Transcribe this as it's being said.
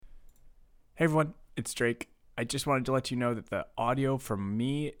Hey everyone, it's Drake. I just wanted to let you know that the audio from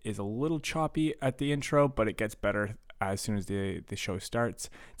me is a little choppy at the intro, but it gets better as soon as the show starts.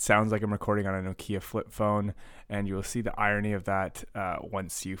 It sounds like I'm recording on a Nokia flip phone, and you will see the irony of that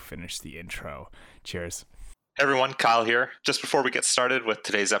once you finish the intro. Cheers. Hey everyone, Kyle here. Just before we get started with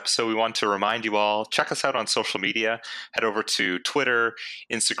today's episode, we want to remind you all, check us out on social media. Head over to Twitter,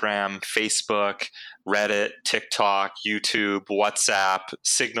 Instagram, Facebook, Reddit, TikTok, YouTube, WhatsApp,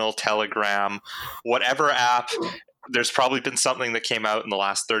 Signal, Telegram, whatever app. There's probably been something that came out in the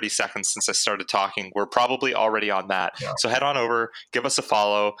last 30 seconds since I started talking. We're probably already on that. Yeah. So head on over, give us a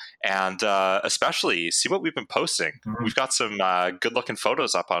follow, and especially see what we've been posting. Mm-hmm. We've got some good-looking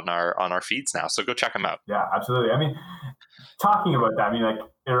photos up on our feeds now, so go check them out. Yeah, absolutely. I mean, talking about that,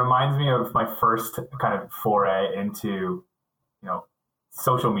 it reminds me of my first kind of foray into,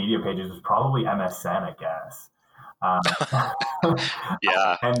 social media pages was probably MSN, I guess.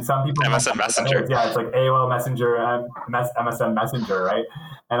 Yeah, and some people MSN Messenger. Yeah, it's like AOL Messenger, MSN Messenger, right?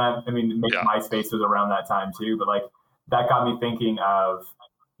 And MySpace was around that time too. But like that got me thinking of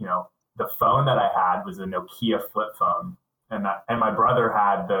the phone that I had was a Nokia flip phone, and my brother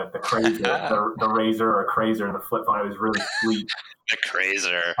had the Crazer, the Razor or Crazer, the flip phone. It was really sweet. The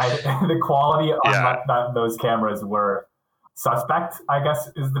Crazer. The quality on those cameras were suspect, I guess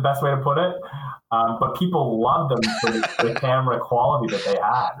is the best way to put it. But people loved them for the camera quality that they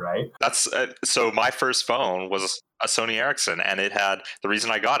had, right? That's so my first phone was a Sony Ericsson, and the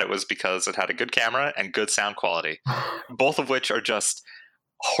reason I got it was because it had a good camera and good sound quality, both of which are just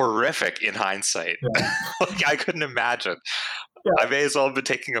horrific in hindsight. Yeah. Like, I couldn't imagine. Yeah. I may as well have been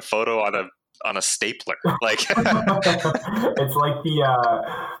taking a photo on a stapler. Like it's like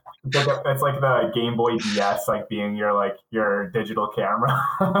it's like the Game Boy DS, like being your digital camera.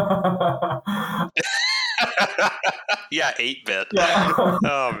 Yeah, 8-bit. Yeah.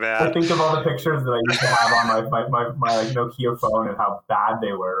 Oh man! I think of all the pictures that I used to have on my Nokia phone and how bad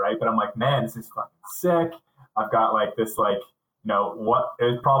they were, right? But I'm like, man, this is fucking sick. I've got what it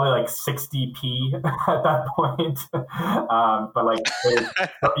was probably like 60p at that point,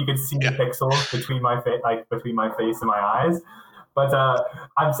 but you could see the pixels between my face and my eyes. But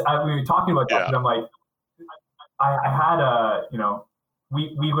we were talking about that, and I'm like, I had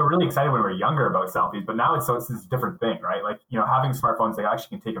we were really excited when we were younger about selfies, but now it's this different thing, right? Like, having smartphones, they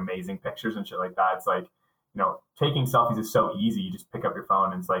actually can take amazing pictures and shit like that. It's like, taking selfies is so easy. You just pick up your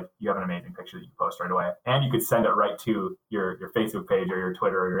phone and it's like, you have an amazing picture that you post right away. And you could send it right to your Facebook page or your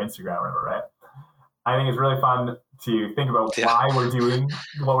Twitter or your Instagram or whatever, right? I think it's really fun to think about why we're doing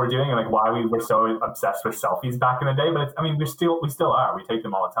what we're doing and like why we were so obsessed with selfies back in the day. But we still are. We take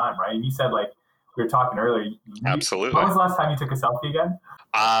them all the time, right? And you said, like, we were talking earlier. Absolutely. When was the last time you took a selfie again?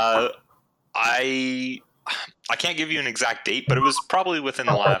 I can't give you an exact date, but it was probably within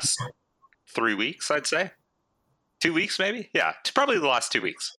the last 3 weeks, I'd say. 2 weeks, maybe? Yeah, probably the last 2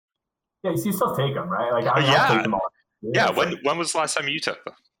 weeks. Yeah, you still take them, right? Like, I take them all. Yeah, when was the last time you took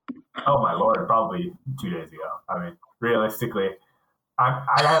them? Oh my Lord, probably 2 days ago. I mean, realistically, I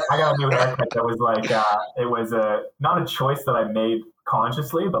got a new haircut that was like, it was not a choice that I made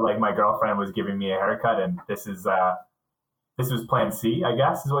consciously, but like my girlfriend was giving me a haircut, and this was plan C, I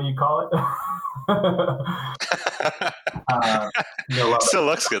guess is what you call it. Still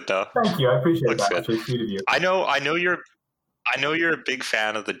looks good though. Thank you, I appreciate that. That's really sweet of you. I know you're a big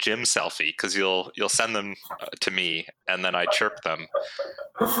fan of the gym selfie because you'll send them to me and then I chirp them.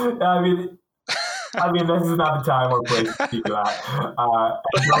 I mean, this is not the time or place to do that.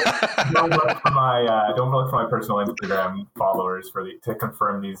 Don't look for my personal Instagram followers to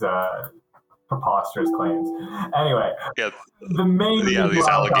confirm these preposterous claims. Anyway, the main reason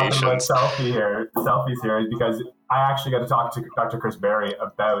why I'm talking about selfies here is because I actually got to talk to Dr. Chris Berry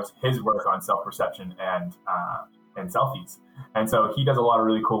about his work on self-perception and selfies. And so he does a lot of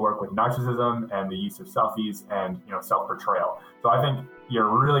really cool work with narcissism and the use of selfies and self-portrayal. So I think you're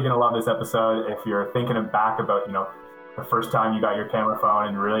really going to love this episode if you're thinking back about the first time you got your camera phone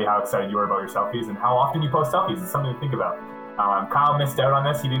and really how excited you were about your selfies and how often you post selfies. It's something to think about. Kyle missed out on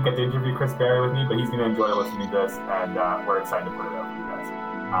this. He didn't get to interview Chris Berry with me, but he's going to enjoy listening to this, and we're excited to put it out for you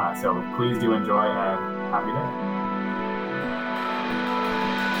guys. So please do enjoy, and happy day.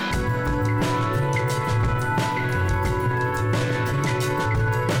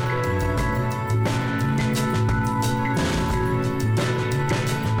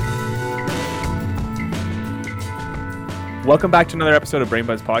 Welcome back to another episode of Brain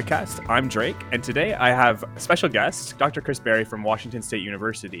Buzz Podcast. I'm Drake, and today I have a special guest, Dr. Chris Berry from Washington State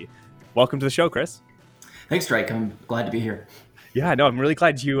University. Welcome to the show, Chris. Thanks, Drake. I'm glad to be here. Yeah, no, I'm really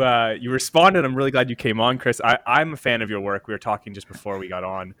glad you responded. I'm really glad you came on, Chris. I'm a fan of your work. We were talking just before we got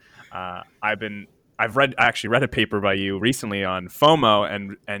on. I actually read a paper by you recently on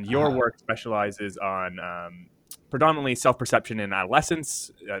FOMO, and your work specializes on predominantly self-perception in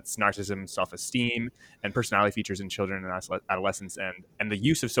adolescence. That's narcissism, self-esteem, and personality features in children and adolescents, and the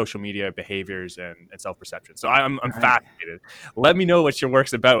use of social media behaviors and self-perception. So I'm fascinated. Let me know what your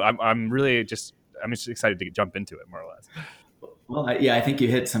work's about. I'm just excited to jump into it more or less. Well, I think you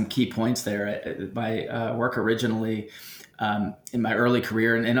hit some key points there. My work originally in my early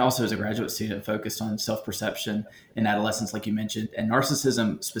career and also as a graduate student focused on self-perception in adolescence, like you mentioned, and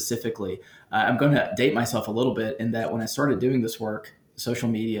narcissism specifically. I'm going to date myself a little bit in that when I started doing this work, social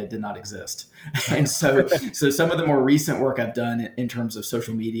media did not exist. And so some of the more recent work I've done in terms of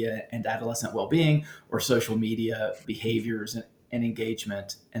social media and adolescent well-being or social media behaviors and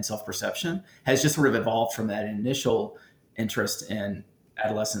engagement and self-perception has just sort of evolved from that initial interest in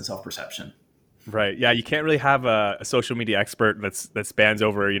adolescent self-perception. Right. Yeah. You can't really have a social media expert that spans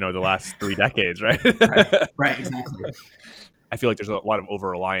over, the last 3 decades, right? Right. Exactly. I feel like there's a lot of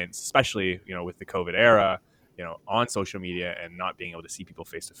over-reliance, especially, with the COVID era, on social media and not being able to see people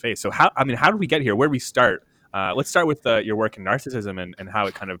face to face. So how did we get here? Where do we start? Let's start with your work in narcissism and how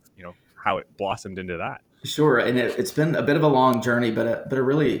it kind of, how it blossomed into that. Sure. And it's been a bit of a long journey, but a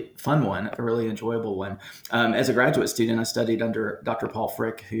really fun one, a really enjoyable one. As a graduate student, I studied under Dr. Paul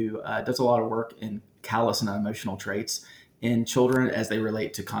Frick, who does a lot of work in callous and unemotional traits in children as they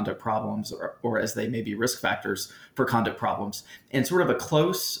relate to conduct problems or as they may be risk factors for conduct problems. And sort of a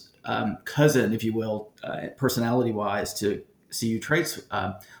close cousin, if you will, personality-wise to CU traits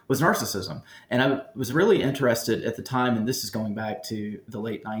was narcissism. And I was really interested at the time, and this is going back to the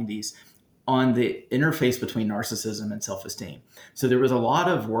late 90s, on the interface between narcissism and self-esteem. So there was a lot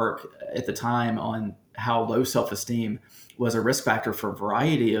of work at the time on how low self-esteem was a risk factor for a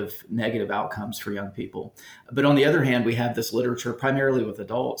variety of negative outcomes for young people. But on the other hand, we have this literature primarily with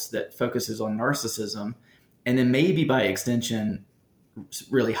adults that focuses on narcissism and then maybe by extension,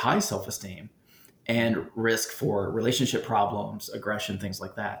 really high self-esteem and risk for relationship problems, aggression, things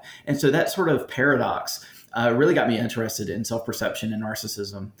like that. And so that sort of paradox really got me interested in self-perception and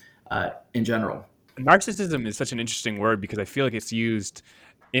narcissism in general. Narcissism is such an interesting word because I feel like it's used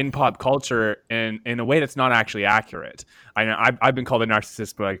in pop culture in a way that's not actually accurate. I know I've been called a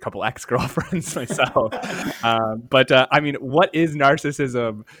narcissist by a couple ex-girlfriends myself. What is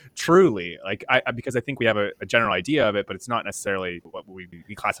narcissism truly? Because I think we have a general idea of it, but it's not necessarily what we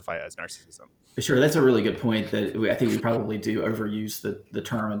classify as narcissism. Sure, that's a really good point that I think we probably do overuse the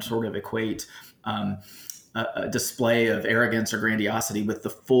term and sort of equate a display of arrogance or grandiosity with the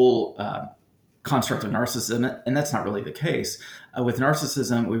full construct of narcissism, and that's not really the case. With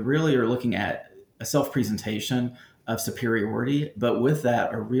narcissism, we really are looking at a self-presentation of superiority, but with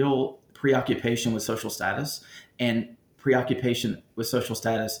that, a real preoccupation with social status and preoccupation with social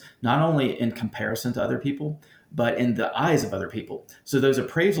status, not only in comparison to other people, but in the eyes of other people. So those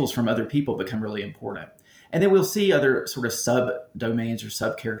appraisals from other people become really important. And then we'll see other sort of sub-domains or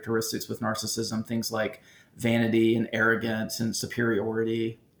sub-characteristics with narcissism, things like vanity and arrogance and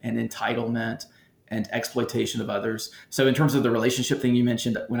superiority and entitlement and exploitation of others. So in terms of the relationship thing you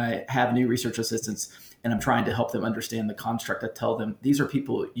mentioned, when I have new research assistants and I'm trying to help them understand the construct, I tell them, these are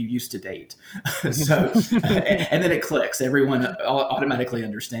people you used to date. And then it clicks. Everyone automatically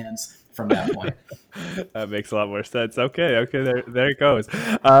understands from that point. That makes a lot more sense. Okay, there it goes.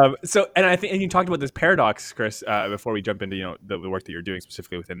 And I think, and you talked about this paradox, Chris, before we jump into the work that you're doing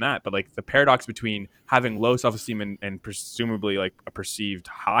specifically within that. But like the paradox between having low self-esteem and presumably like a perceived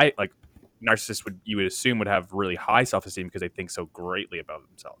high, like narcissists you would assume would have really high self-esteem because they think so greatly about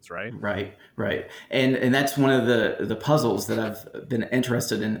themselves, right? Right. And that's one of the puzzles that I've been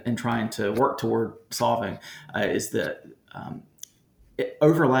interested in trying to work toward solving is the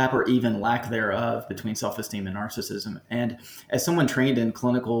overlap or even lack thereof between self-esteem and narcissism. And as someone trained in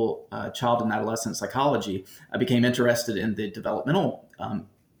clinical child and adolescent psychology, I became interested in the developmental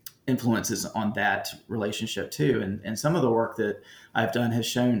influences on that relationship too. And some of the work that I've done has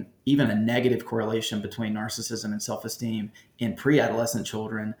shown even a negative correlation between narcissism and self-esteem in pre-adolescent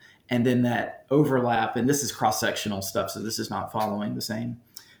children. And then that overlap, and this is cross-sectional stuff, so this is not following the same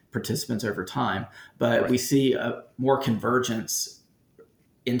participants over time, but we see more convergence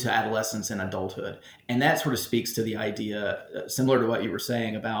into adolescence and adulthood. And that sort of speaks to the idea, similar to what you were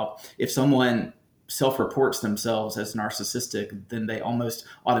saying about if someone self-reports themselves as narcissistic, then they almost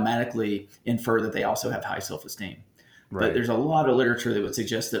automatically infer that they also have high self-esteem. Right. But there's a lot of literature that would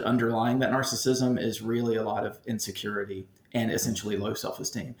suggest that underlying that narcissism is really a lot of insecurity and essentially low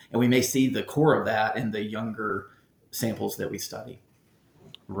self-esteem. And we may see the core of that in the younger samples that we study.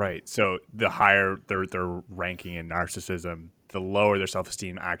 Right. So the higher their ranking in narcissism, the lower their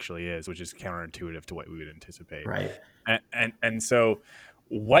self-esteem actually is, which is counterintuitive to what we would anticipate. Right. And so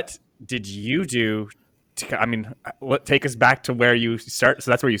what did you do take us back to where you start.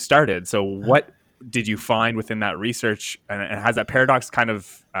 So that's where you started. So what did you find within that research, and has that paradox kind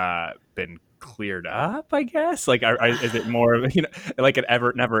of been cleared up, I guess? Like, is it more of, like it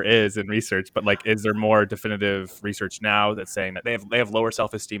never is in research, but like, is there more definitive research now that's saying that they have lower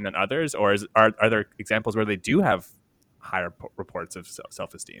self-esteem than others, or are there examples where they do have higher reports of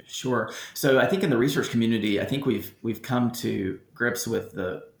self-esteem? Sure. So I think in the research community, I think we've come to grips with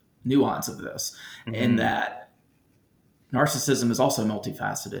the nuance of this, in that narcissism is also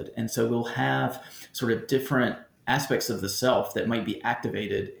multifaceted. And so we'll have sort of different aspects of the self that might be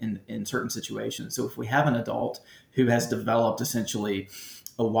activated in certain situations. So if we have an adult who has developed essentially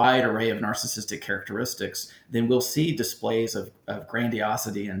a wide array of narcissistic characteristics, then we'll see displays of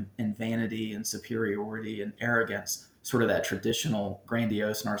grandiosity and vanity and superiority and arrogance, sort of that traditional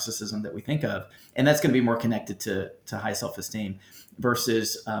grandiose narcissism that we think of. And that's going to be more connected to high self-esteem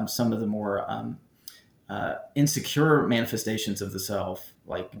versus some of the more insecure manifestations of the self,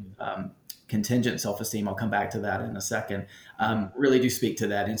 like contingent self-esteem. I'll come back to that in a second. Really do speak to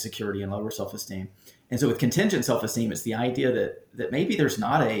that insecurity and lower self-esteem. And so with contingent self-esteem, it's the idea that maybe there's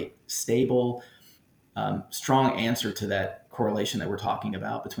not a stable, strong answer to that correlation that we're talking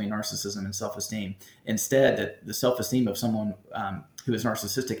about between narcissism and self-esteem. Instead, that the self-esteem of someone who is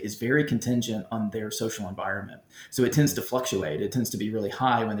narcissistic is very contingent on their social environment. So it tends to fluctuate. It tends to be really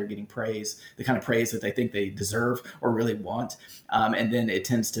high when they're getting praise, the kind of praise that they think they deserve or really want. And then it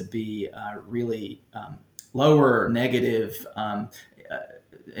tends to be really lower, negative.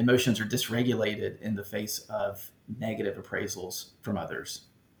 Emotions are dysregulated in the face of negative appraisals from others.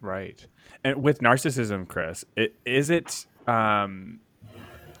 Right. And with narcissism, Chris,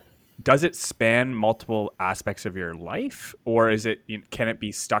 does it span multiple aspects of your life, or can it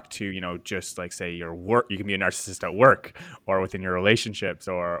be stuck to, just like, say, your work? You can be a narcissist at work, or within your relationships,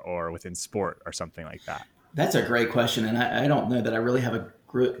 or within sport, or something like that. That's a great question. And I don't know that I really have a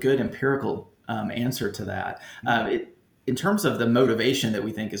good empirical answer to that. In terms of the motivation that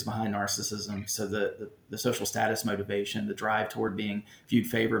we think is behind narcissism, so the social status motivation, the drive toward being viewed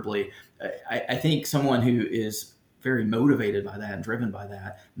favorably, I think someone who is very motivated by that and driven by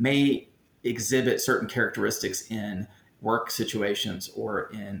that may exhibit certain characteristics in work situations or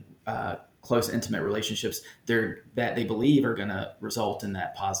in close, intimate relationships that they believe are going to result in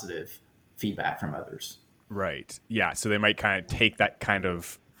that positive feedback from others. Right. Yeah. So they might kind of take that kind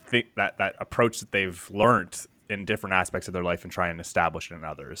of that approach that they've learned in different aspects of their life and try and establish it in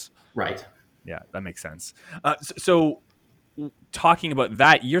others. Right. Yeah, that makes sense. So talking about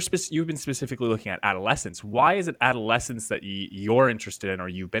that, you've been specifically looking at adolescence. Why is it adolescence that you're interested in, or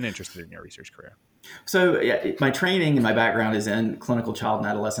you've been interested in your research career? So my training and my background is in clinical child and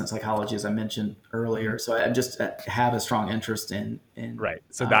adolescent psychology, as I mentioned earlier. So I just have a strong interest in right.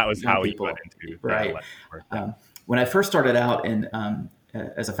 So that was how people. You went into right. When I first started out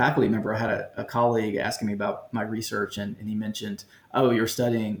as a faculty member, I had a colleague asking me about my research, and he mentioned, "Oh, you're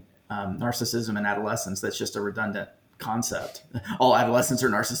studying narcissism in adolescents. That's just a redundant concept. All adolescents are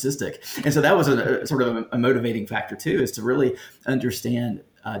narcissistic." And so that was a sort of a motivating factor too, is to really understand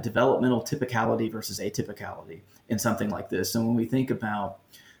developmental typicality versus atypicality in something like this. So when we think about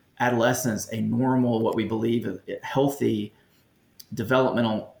adolescence, a normal, what we believe a healthy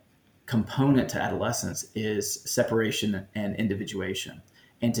developmental component to adolescence is separation and individuation.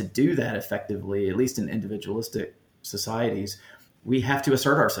 And to do that effectively, at least in individualistic societies, we have to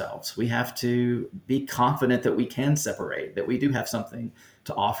assert ourselves. We have to be confident that we can separate, that we do have something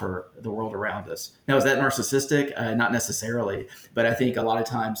to offer the world around us. Now, is that narcissistic? Not necessarily, but I think a lot of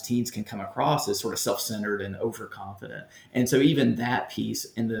times teens can come across as sort of self-centered and overconfident. And so even that piece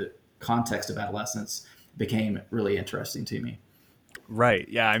in the context of adolescence became really interesting to me. Right.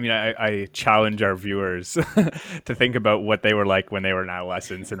 Yeah. I mean, I challenge our viewers to think about what they were like when they were in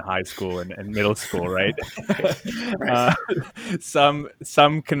adolescence, in high school and middle school, right? Right. Some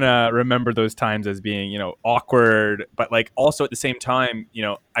can remember those times as being, awkward, but like also at the same time,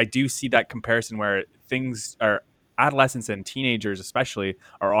 I do see that comparison where things are, adolescents and teenagers especially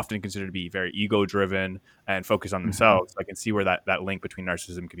are often considered to be very ego-driven and focused on themselves. I can see where that link between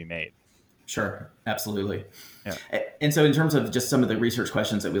narcissism could be made. Sure, absolutely. Yeah. And so in terms of just some of the research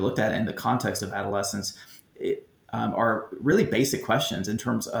questions that we looked at in the context of adolescence, are really basic questions in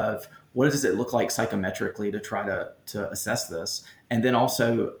terms of what does it look like psychometrically to try to assess this? And then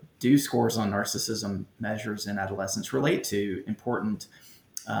also, do scores on narcissism measures in adolescence relate to important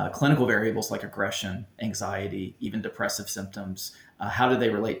clinical variables like aggression, anxiety, even depressive symptoms. How do they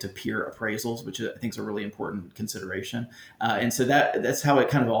relate to peer appraisals, which I think is a really important consideration. And so that's how it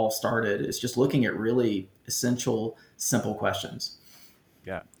kind of all started. It's just looking at really essential, simple questions.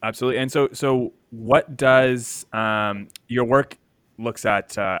 Yeah, absolutely. And so what does your work looks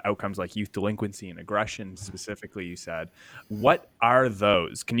at outcomes like youth delinquency and aggression specifically, you said. What are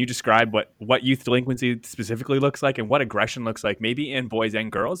those? Can you describe what youth delinquency specifically looks like and what aggression looks like, maybe in boys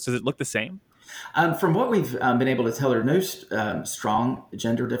and girls? Does it look the same? From what we've been able to tell, there are no strong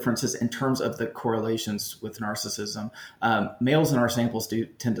gender differences in terms of the correlations with narcissism. Males in our samples do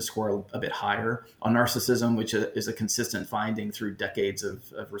tend to score a bit higher on narcissism, which is a consistent finding through decades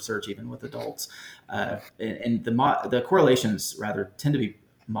of research, even with adults. And the correlations rather tend to be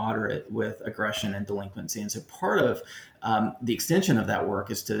moderate with aggression and delinquency. And so part of the extension of that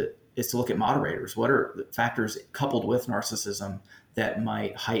work is to look at moderators. What are the factors coupled with narcissism that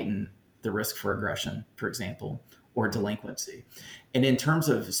might heighten the risk for aggression, for example, or delinquency? And in terms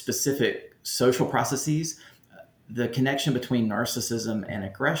of specific social processes, the connection between narcissism and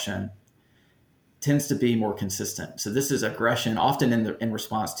aggression tends to be more consistent. So this is aggression often in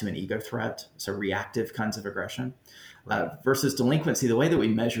response to an ego threat, so reactive kinds of aggression, versus delinquency. The way that we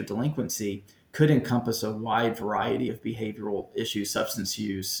measure delinquency could encompass a wide variety of behavioral issues, substance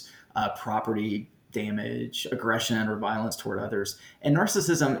use, property damage, aggression, or violence toward others. And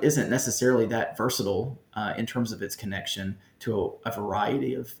narcissism isn't necessarily that versatile in terms of its connection to a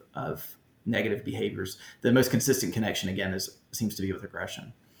variety of negative behaviors. The most consistent connection, again, seems to be with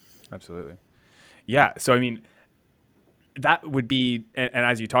aggression. Absolutely. Yeah. So, I mean, that would be, and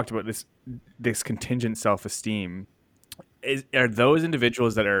as you talked about this contingent self-esteem, are those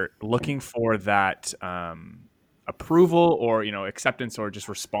individuals that are looking for that approval or acceptance or just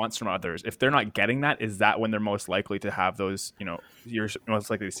response from others? If they're not getting that, is that when they're most likely to have those, you're most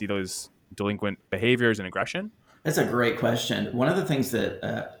likely to see those delinquent behaviors and aggression? That's a great question. One of the things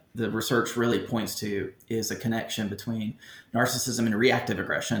that the research really points to is a connection between narcissism and reactive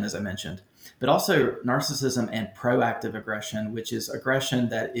aggression, as I mentioned, but also narcissism and proactive aggression, which is aggression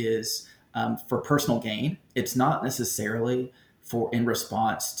that is for personal gain. It's not necessarily in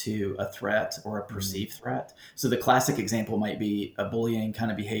response to a threat or a perceived threat. So the classic example might be a bullying kind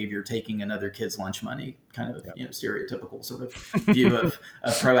of behavior, taking another kid's lunch money, kind of stereotypical sort of view of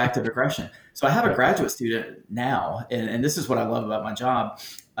proactive aggression. So I have a graduate student now, and this is what I love about my job,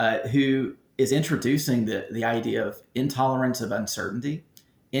 who is introducing the idea of intolerance of uncertainty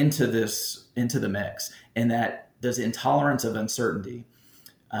into the mix, and that does intolerance of uncertainty,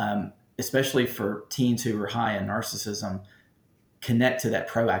 especially for teens who are high in narcissism, connect to that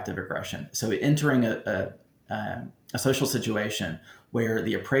proactive aggression. So entering a social situation where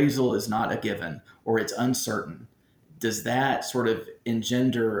the appraisal is not a given or it's uncertain, does that sort of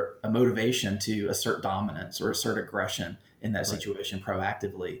engender a motivation to assert dominance or assert aggression in that situation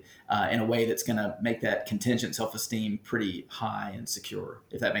proactively in a way that's going to make that contingent self-esteem pretty high and secure,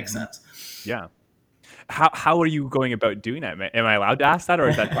 if that makes sense? Yeah. How are you going about doing that? Am I allowed to ask that, or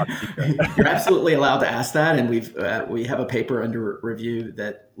is that top secret? You're absolutely allowed to ask that, and we have a paper under review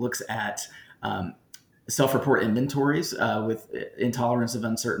that looks at self-report inventories with intolerance of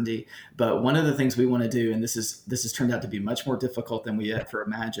uncertainty. But one of the things we want to do, and this has turned out to be much more difficult than we ever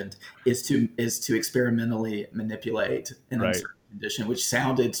imagined, is to experimentally manipulate an uncertain condition, which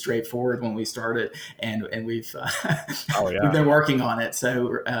sounded straightforward when we started, and we've we've been working on it.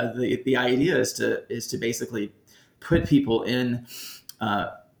 So the idea is to basically put people in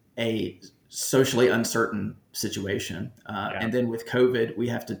a socially uncertain situation, and then with COVID, we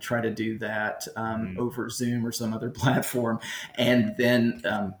have to try to do that over Zoom or some other platform, and then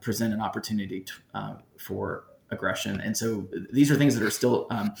present an opportunity for aggression. And so these are things that are still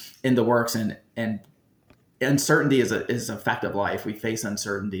in the works, and uncertainty is a fact of life. We face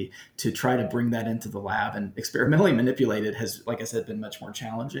uncertainty. To try to bring that into the lab and experimentally manipulate it has, like I said, been much more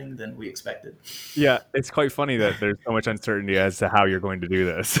challenging than we expected. Yeah, it's quite funny that there's so much uncertainty as to how you're going to do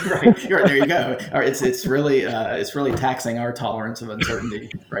this. Right, there you go. All right, it's really taxing our tolerance of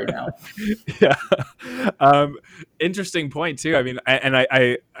uncertainty right now. Yeah, interesting point too. I mean,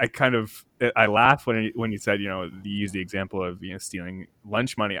 I kind of laugh when you said you use the example of stealing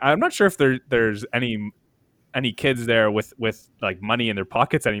lunch money. I'm not sure if there's any kids there with like money in their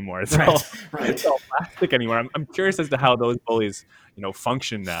pockets anymore. It's all plastic anymore. I'm curious as to how those bullies,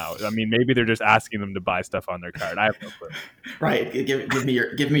 function now. I mean, maybe they're just asking them to buy stuff on their card. I have no clue. Right. Give me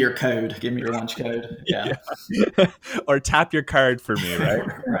your code. Give me your lunch code. Yeah. Or tap your card for me. Right.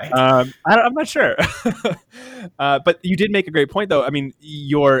 Right. I'm not sure. But you did make a great point, though. I mean,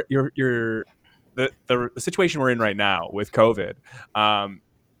 the situation we're in right now with COVID.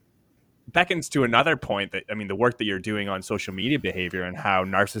 beckons to another point that, I mean, the work that you're doing on social media behavior and how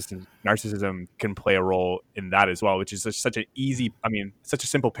narcissism can play a role in that as well, which is such a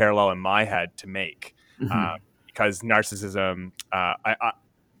simple parallel in my head to make, because narcissism,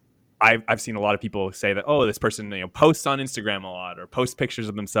 I've seen a lot of people say that, oh, this person, posts on Instagram a lot or posts pictures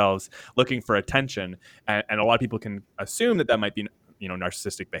of themselves looking for attention. And a lot of people can assume that might be,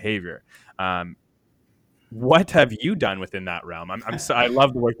 narcissistic behavior. What have you done within that realm? I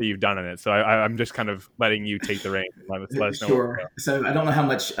love the work that you've done in it. So I'm just kind of letting you take the reins and let us know. Sure. So I don't know how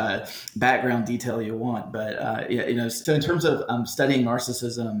much background detail you want, but so in terms of studying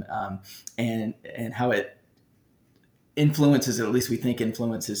narcissism and how it influences, or at least we think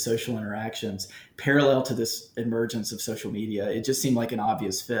influences, social interactions, parallel to this emergence of social media, it just seemed like an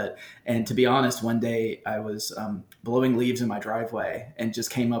obvious fit. And to be honest, one day I was blowing leaves in my driveway and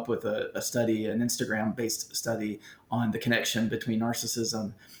just came up with a study, an Instagram-based study on the connection between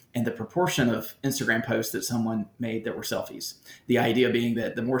narcissism and the proportion of Instagram posts that someone made that were selfies. The idea being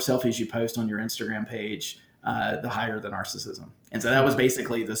that the more selfies you post on your Instagram page, the higher the narcissism. And so that was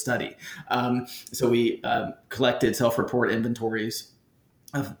basically the study. So we collected self-report inventories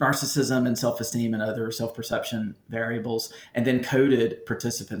of narcissism and self-esteem and other self-perception variables, and then coded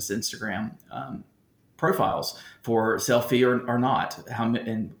participants' Instagram profiles for selfie or not,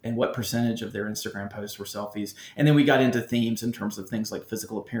 and what percentage of their Instagram posts were selfies. And then we got into themes in terms of things like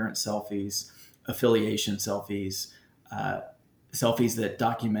physical appearance selfies, affiliation selfies, selfies that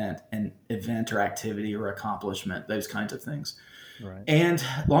document an event or activity or accomplishment, those kinds of things. Right. And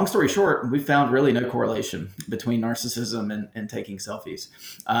long story short, we found really no correlation between narcissism and taking selfies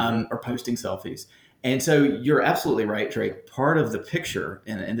or posting selfies. And so you're absolutely right, Drake. Part of the picture,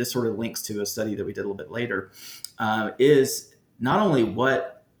 and this sort of links to a study that we did a little bit later, is not only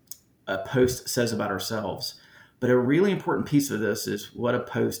what a post says about ourselves, but a really important piece of this is what a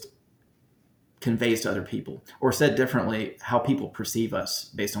post conveys to other people, or said differently, how people perceive us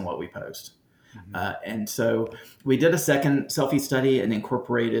based on what we post. And so we did a second selfie study and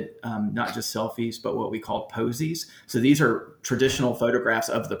incorporated not just selfies, but what we called posies. So these are traditional photographs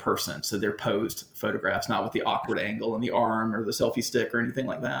of the person. So they're posed photographs, not with the awkward angle in the arm or the selfie stick or anything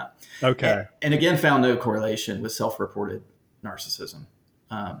like that. Okay. And again, found no correlation with self-reported narcissism.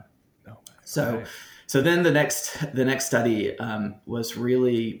 So then the next study was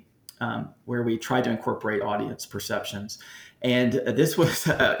really where we tried to incorporate audience perceptions. And this was,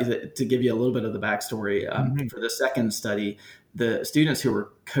 to give you a little bit of the backstory, for the second study, the students who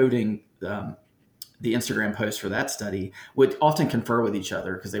were coding the Instagram posts for that study would often confer with each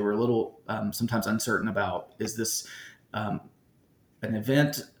other because they were a little sometimes uncertain about, is this an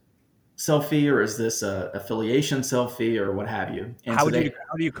event selfie or is this a affiliation selfie or what have you? And how do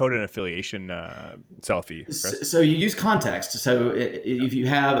you code an affiliation selfie, Chris? So you use context. So if you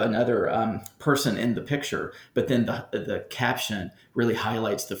have another person in the picture, but then the caption really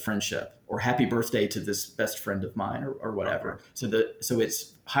highlights the friendship, or happy birthday to this best friend of mine, or whatever. So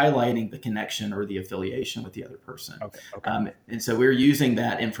it's highlighting the connection or the affiliation with the other person. Okay. And so we're using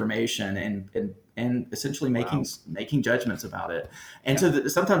that information and essentially making judgments about it. And so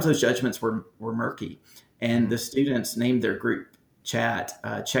sometimes those judgments were murky, and the students named their group chat,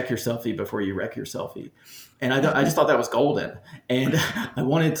 check your selfie before you wreck your selfie. And I just thought that was golden. And I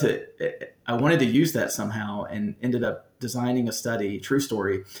wanted to use that somehow, and ended up designing a study, true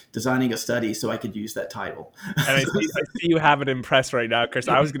story, designing a study so I could use that title. And I see you have it impressed right now, Chris.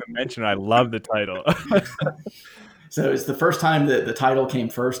 I was going to mention, I love the title. So it's the first time that the title came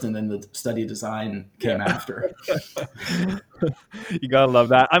first, and then the study design came after. You gotta love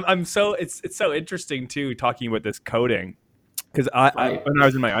that. It's so interesting too, talking about this coding, because I when I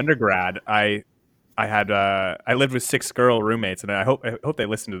was in my undergrad, I lived with 6 girl roommates, and I hope they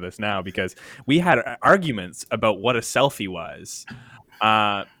listen to this now, because we had arguments about what a selfie was.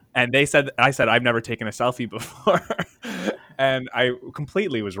 And I said, I've never taken a selfie before. And I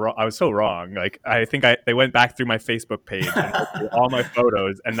completely was wrong. I was so wrong. Like, I think they went back through my Facebook page and looked through all my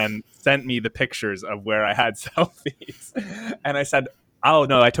photos, and then sent me the pictures of where I had selfies. And I said, oh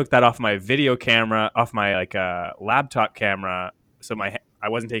no, I took that off my video camera, off my laptop camera. So I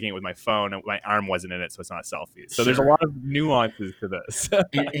wasn't taking it with my phone, and my arm wasn't in it, so it's not selfies. So There's a lot of nuances to this.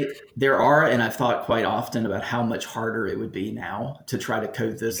 There are, and I've thought quite often about how much harder it would be now to try to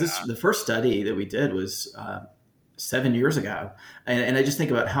code this. The first study that we did was 7 years ago. And I just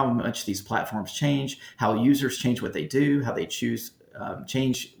think about how much these platforms change, how users change what they do, how they choose,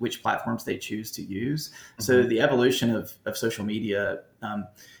 change which platforms they choose to use. Mm-hmm. So the evolution of social media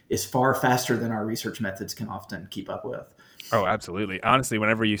is far faster than our research methods can often keep up with. Oh, absolutely. Honestly,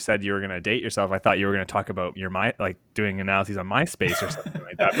 whenever you said you were going to date yourself, I thought you were going to talk about doing analyses on MySpace or something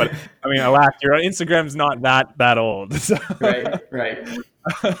like that. But I mean, alas, your Instagram's not that old. So. Right.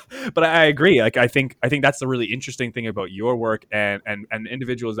 But I agree. Like, I think that's the really interesting thing about your work and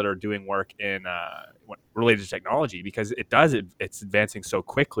individuals that are doing work in related to technology, because it's advancing so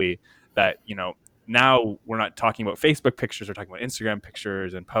quickly that, now we're not talking about Facebook pictures, we're talking about Instagram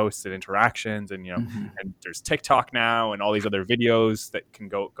pictures and posts and interactions, and and there's TikTok now and all these other videos that can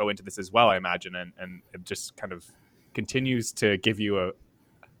go into this as well, I imagine, and it just kind of continues to give you a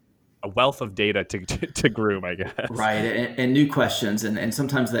wealth of data to groom, I guess. Right, and new questions, and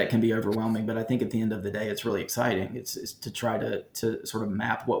sometimes that can be overwhelming, but I think at the end of the day, it's really exciting. It's to try to sort of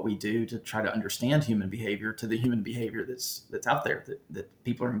map what we do, to try to understand human behavior, to the human behavior that's out there that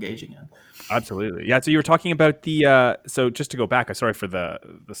people are engaging in. Absolutely. Yeah, so you were talking about the, so just to go back, sorry for the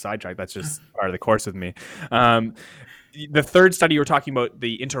sidetrack, that's just part of the course with me. The third study you were talking about,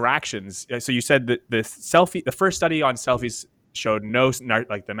 the interactions. So you said that the first study on selfies showed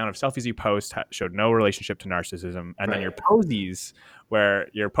the amount of selfies you post showed no relationship to narcissism, and then your posies, where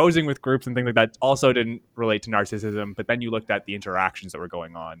you're posing with groups and things like that, also didn't relate to narcissism. But then you looked at the interactions that were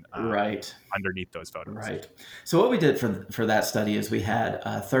going on underneath those photos. Right. So what we did for that study is we had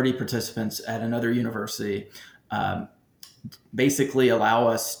 30 participants at another university basically allow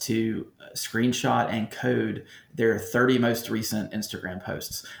us to screenshot and code their 30 most recent Instagram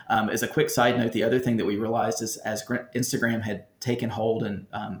posts. As a quick side note, the other thing that we realized is as Instagram had taken hold and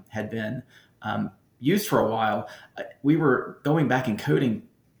had been used for a while, we were going back and coding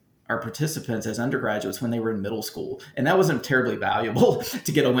our participants as undergraduates when they were in middle school. And that wasn't terribly valuable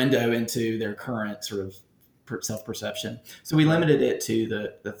to get a window into their current sort of self-perception. So we limited it to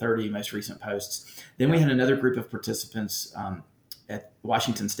the 30 most recent posts. Then we had another group of participants at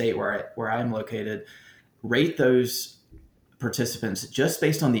Washington State, where I'm located, rate those participants just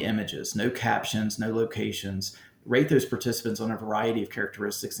based on the images, no captions, no locations. Rate those participants on a variety of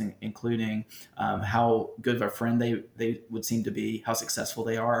characteristics, including how good of a friend they would seem to be, how successful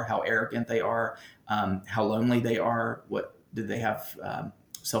they are, how arrogant they are, how lonely they are, what do they have,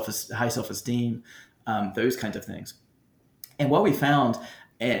 high self-esteem, those kinds of things. And what we found,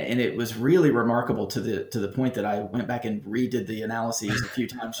 and it was really remarkable to the point that I went back and redid the analyses a few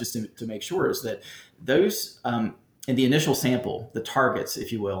times just to make sure, is that those in the initial sample, the targets,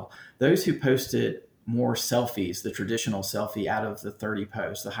 if you will, those who posted more selfies, the traditional selfie out of the 30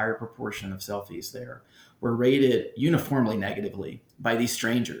 posts, the higher proportion of selfies there, were rated uniformly negatively by these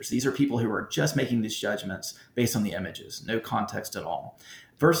strangers. These are people who are just making these judgments based on the images, no context at all.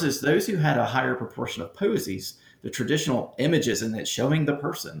 Versus those who had a higher proportion of posies, the traditional images, and it's showing the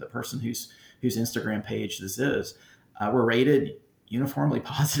person whose Instagram page this is, were rated uniformly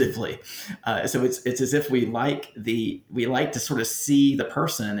positively. So it's as if we like to sort of see the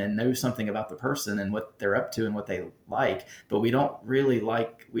person and know something about the person and what they're up to and what they like, but we don't really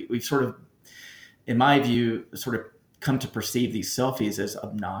we've sort of, in my view, sort of come to perceive these selfies as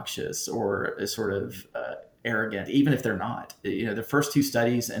obnoxious or as sort of arrogant, even if they're not. The first two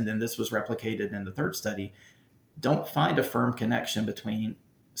studies, and then this was replicated in the third study, don't find a firm connection between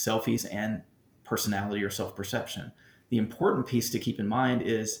selfies and personality or self-perception. The important piece to keep in mind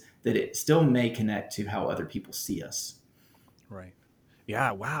is that it still may connect to how other people see us. Right.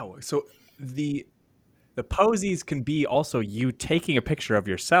 Yeah. Wow. So the posies can be also you taking a picture of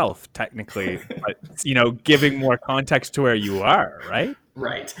yourself, technically, but, giving more context to where you are, right?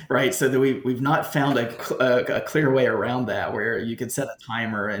 Right. So that we've not found a clear way around that, where you could set a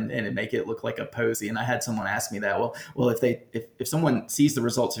timer and make it look like a posy. And I had someone ask me that. Well, if someone sees the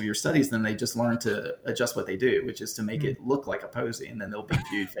results of your studies, then they just learn to adjust what they do, which is to make it look like a posy, and then they'll be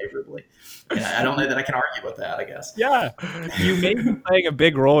viewed favorably. And I don't know that I can argue with that, I guess. Yeah, you may be playing a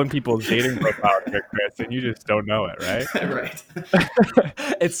big role in people's dating profiles, Chris, and you just don't know it, right? Right.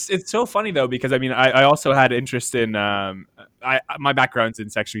 It's so funny though, because I also had interest in my background's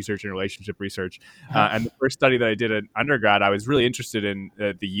in sex research and relationship research, and the first study that I did in undergrad, I was really interested in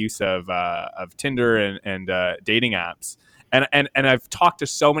the use of Tinder and dating apps. And I've talked to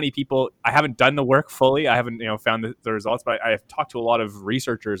so many people. I haven't done the work fully. I haven't found the results, but I have talked to a lot of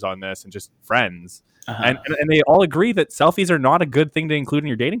researchers on this and just friends. And they all agree that selfies are not a good thing to include in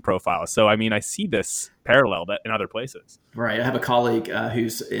your dating profile. So, I see this parallel in other places. Right. I have a colleague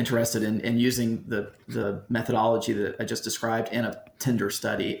who's interested in using the methodology that I just described in a Tinder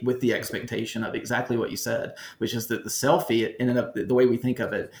study, with the expectation of exactly what you said, which is that the selfie, in and of the way we think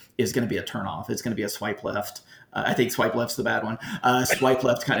of it, is going to be a turnoff. It's going to be a swipe left. I think swipe left's the bad one. Swipe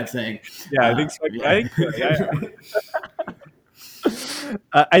left kind of thing. Yeah, I think swipe. Yeah.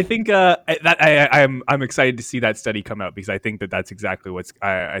 I think I'm excited to see that study come out, because I think that's exactly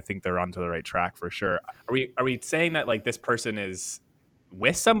I think they're onto the right track for sure. Are we saying that like this person is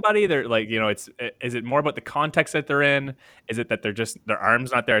with somebody? They're like, is it more about the context that they're in? Is it that their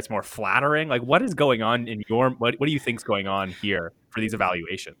arm's not there? It's more flattering. Like, what is going on what do you think's going on here for these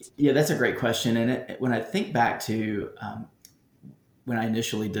evaluations? Yeah, that's a great question. And when I think back to when I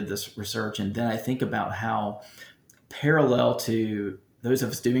initially did this research, and then I think about how parallel to those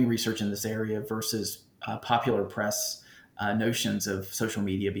of us doing research in this area versus popular press notions of social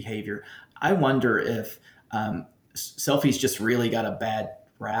media behavior, I wonder if selfies just really got a bad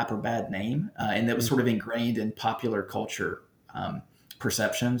rap or bad name, and that was sort of ingrained in popular culture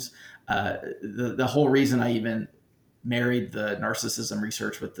perceptions. The whole reason I even married the narcissism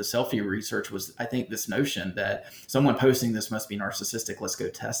research with the selfie research was, I think, this notion that someone posting this must be narcissistic, let's go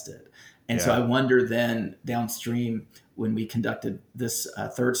test it. And so I wonder then downstream, when we conducted this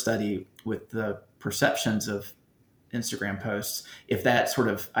third study with the perceptions of Instagram posts, if that sort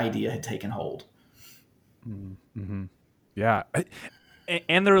of idea had taken hold. Mm-hmm. Yeah.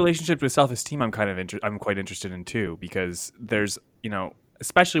 And the relationship with self-esteem, I'm quite interested in too, because there's,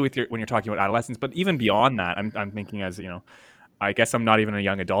 especially when you're talking about adolescence, but even beyond that, I'm thinking as, I guess I'm not even a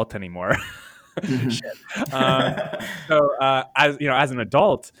young adult anymore. So as an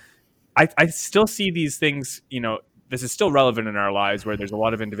adult, I still see these things, this is still relevant in our lives, where there's a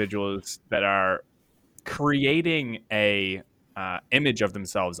lot of individuals that are creating a image of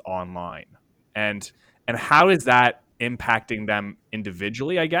themselves online. And how is that impacting them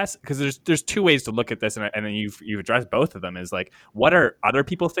individually, I guess? Because there's two ways to look at this, and then you've addressed both of them, is like, what are other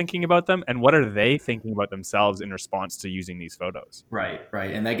people thinking about them, and what are they thinking about themselves in response to using these photos? Right.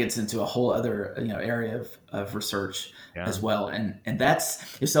 And that gets into a whole other area of research as well. And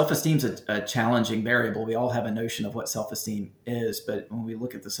self-esteem is a challenging variable. We all have a notion of what self-esteem is, but when we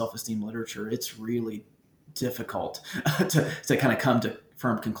look at the self-esteem literature, it's really difficult to kind of come to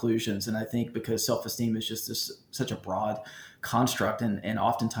firm conclusions. And I think because self-esteem is just such a broad construct, and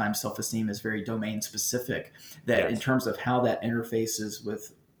oftentimes self-esteem is very domain specific, that in terms of how that interfaces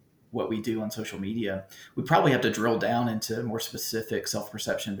with what we do on social media, we probably have to drill down into more specific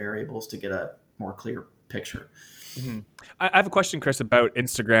self-perception variables to get a more clear picture. Mm-hmm. I have a question, Chris, about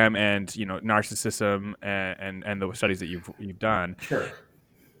Instagram and narcissism and the studies that you've done. Sure.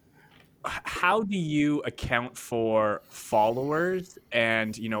 How do you account for followers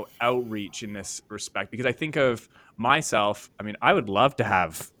and outreach in this respect? Because I think of myself, I mean, I would love to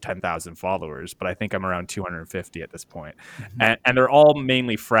have 10,000 followers, but I think I'm around 250 at this point. Mm-hmm. And they're all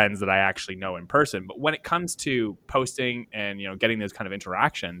mainly friends that I actually know in person. But when it comes to posting and getting those kind of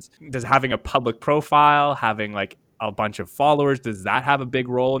interactions, does having a public profile, having like a bunch of followers, does that have a big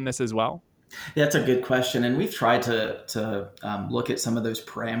role in this as well? That's a good question. And we've tried to look at some of those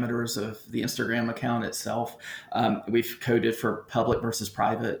parameters of the Instagram account itself. We've coded for public versus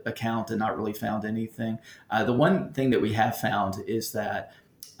private account and not really found anything. The one thing that we have found is that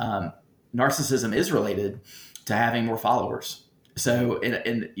narcissism is related to having more followers. So,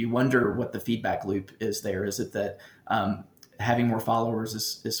 and you wonder what the feedback loop is there. Is it that having more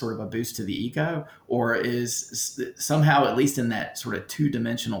followers is sort of a boost to the ego, or is somehow, at least in that sort of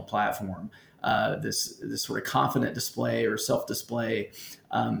two-dimensional platform, this sort of confident display or self-display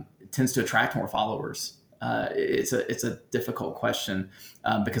tends to attract more followers? It's a difficult question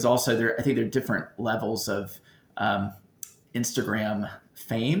because also I think there are different levels of Instagram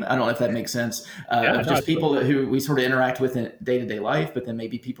fame. I don't know if that makes sense. Just people who we sort of interact with in day-to-day life, but then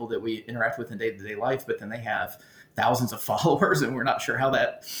maybe people that we interact with in day-to-day life, but then they have thousands of followers and we're not sure how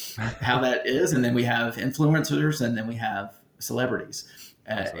that is. And then we have influencers, and then we have celebrities.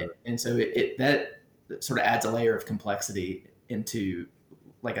 And so that sort of adds a layer of complexity into,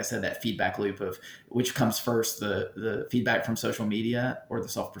 like I said, that feedback loop of which comes first, the feedback from social media or the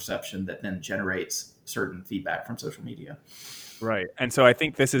self-perception that then generates certain feedback from social media. Right. And so I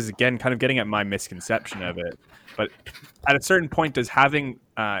think this is, again, kind of getting at my misconception of it. But at a certain point, does having,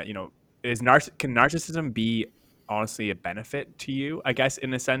 can narcissism be honestly a benefit to you, I guess,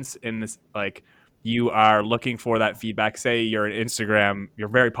 in a sense, in this, like, you are looking for that feedback? Say you're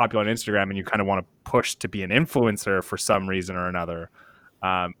very popular on Instagram and you kind of want to push to be an influencer for some reason or another.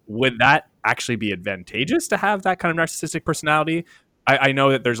 Would that actually be advantageous to have that kind of narcissistic personality? I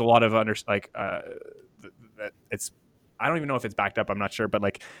know that there's a lot of I don't even know if it's backed up. I'm not sure, but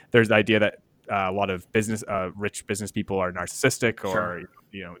like there's the idea that a lot of rich business people are narcissistic, or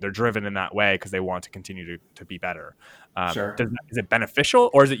they're driven in that way because they want to continue to be better. Is it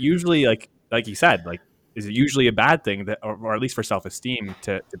beneficial, or is it usually like you said, like, is it usually a bad thing that, or at least for self-esteem,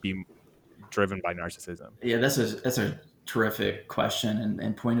 to be driven by narcissism? Yeah, that's a terrific question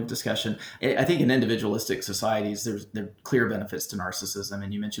and point of discussion. I think in individualistic societies, there are clear benefits to narcissism.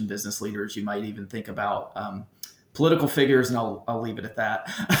 And you mentioned business leaders. You might even think about political figures, and I'll leave it at that,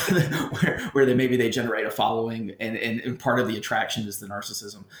 where they generate a following, and part of the attraction is the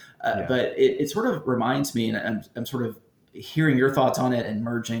narcissism. But it sort of reminds me, and I'm sort of hearing your thoughts on it and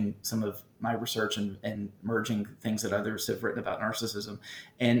merging some of my research and merging things that others have written about narcissism.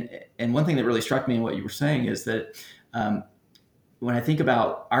 And one thing that really struck me in what you were saying is that when I think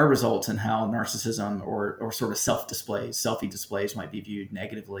about our results and how narcissism or sort of selfie displays might be viewed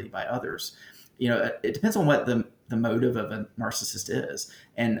negatively by others, it depends on what the motive of a narcissist is.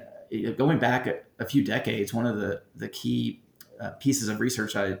 And going back a few decades, one of the key pieces of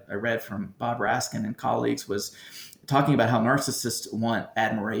research I read from Bob Raskin and colleagues was talking about how narcissists want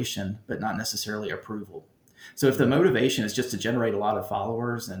admiration, but not necessarily approval. So if the motivation is just to generate a lot of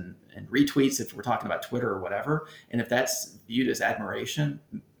followers and retweets, if we're talking about Twitter or whatever, and if that's viewed as admiration,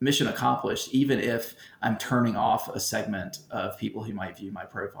 mission accomplished, even if I'm turning off a segment of people who might view my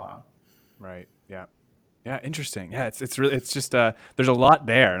profile. Right. Yeah. Yeah. Interesting. Yeah. It's just, there's a lot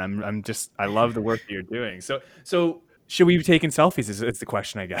there, and I love the work that you're doing. So should we be taking selfies is the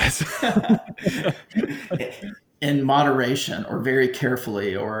question, I guess. In moderation, or very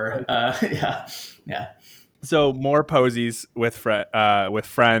carefully, or yeah. So more posies with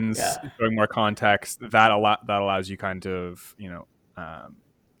friends, showing more context. That allows you kind of,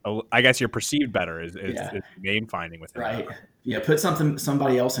 I guess you're perceived better is the main finding with it. Right. Yeah. Put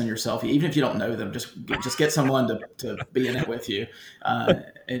somebody else in your selfie, even if you don't know them. Just get someone to be in it with you,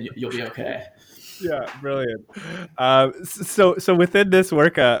 and you'll be okay. Yeah, brilliant. So within this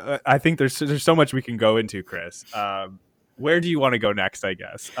work, I think there's so much we can go into, Chris. Where do you want to go next, I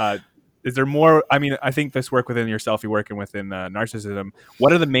guess? Is there more? I mean, I think this work within your selfie work and within narcissism,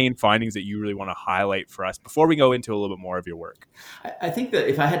 what are the main findings that you really want to highlight for us before we go into a little bit more of your work? I think that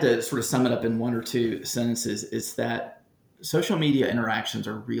if I had to sort of sum it up in one or two sentences, it's that social media interactions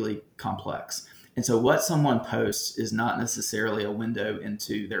are really complex. And so what someone posts is not necessarily a window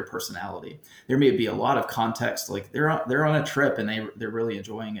into their personality. There may be a lot of context, like they're on a trip and they're really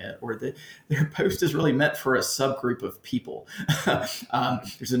enjoying it, or their post is really meant for a subgroup of people.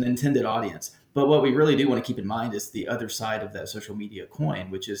 There's an intended audience. But what we really do want to keep in mind is the other side of that social media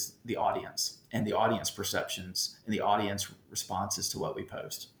coin, which is the audience and the audience perceptions and the audience responses to what we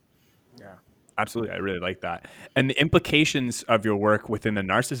post. Yeah. Absolutely. I really like that. And the implications of your work within the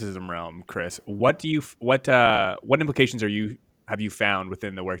narcissism realm, Chris, what implications have you found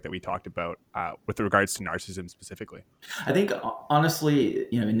within the work that we talked about with regards to narcissism specifically? I think honestly,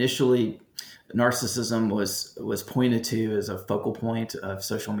 initially narcissism was pointed to as a focal point of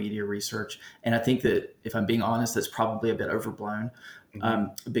social media research. And I think that if I'm being honest, that's probably a bit overblown,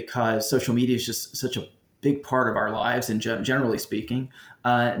 because social media is just such a big part of our lives, and generally speaking,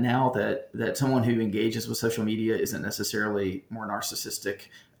 now that someone who engages with social media isn't necessarily more narcissistic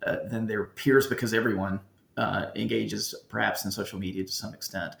than their peers, because everyone engages perhaps in social media to some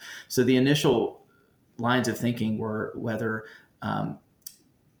extent. So the initial lines of thinking were whether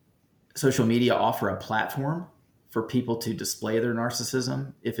social media offer a platform for people to display their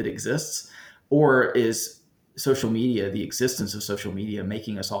narcissism, if it exists, or is social media, the existence of social media,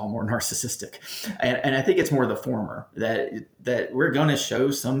 making us all more narcissistic. And I think it's more the former, that we're going to show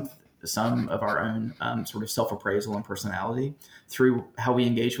some of our own sort of self-appraisal and personality through how we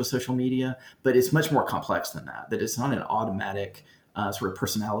engage with social media, but it's much more complex than that it's not an automatic sort of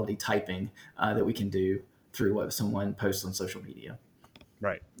personality typing that we can do through what someone posts on social media.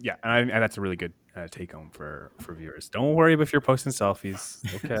 Right. Yeah. And that's a really good take home for viewers. Don't worry if you're posting selfies.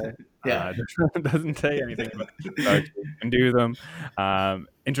 Okay. Yeah. It doesn't say anything, but you can do them.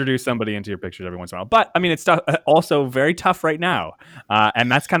 Introduce somebody into your pictures every once in a while. But I mean, it's also very tough right now.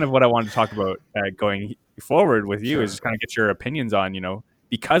 And that's kind of what I wanted to talk about going forward with you, is just kind of get your opinions on,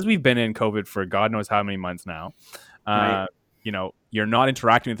 because we've been in COVID for God knows how many months now. Right. You're not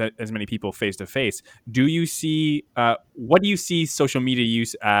interacting with as many people face to face. Do you see, what do you see social media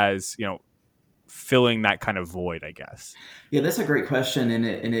use as, filling that kind of void, I guess? Yeah, that's a great question. And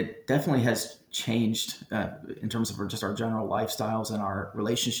it definitely has changed in terms of just our general lifestyles and our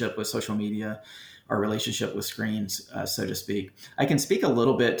relationship with social media, our relationship with screens, so to speak. I can speak a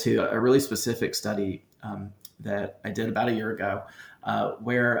little bit to a really specific study that I did about a year ago,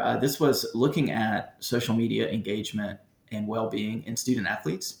 where this was looking at social media engagement and well-being in student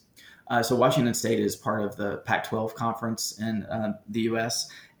athletes. So Washington State is part of the Pac-12 conference in the U.S.,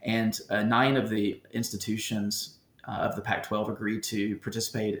 and 9 of the institutions of the Pac-12 agreed to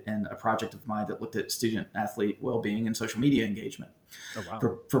participate in a project of mine that looked at student athlete well-being and social media engagement. Oh,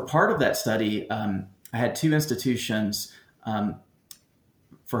 wow. For part of that study, I had two institutions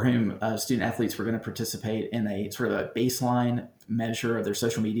for whom student athletes were going to participate in a sort of a baseline measure of their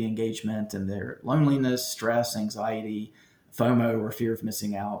social media engagement and their loneliness, stress, anxiety, FOMO, or fear of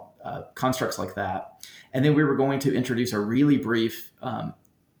missing out, constructs like that. And then we were going to introduce a really brief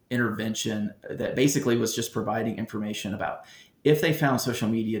intervention that basically was just providing information about if they found social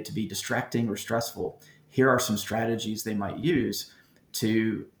media to be distracting or stressful, here are some strategies they might use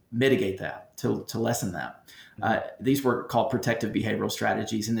to mitigate that, to lessen that. These were called protective behavioral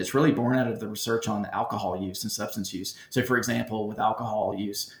strategies, and it's really born out of the research on alcohol use and substance use. So, for example, with alcohol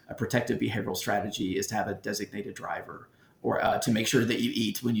use, a protective behavioral strategy is to have a designated driver, or to make sure that you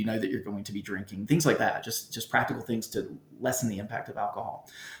eat when you know that you're going to be drinking, things like that, just practical things to lessen the impact of alcohol.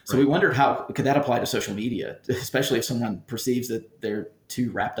 So we wondered how could that apply to social media, especially if someone perceives that they're too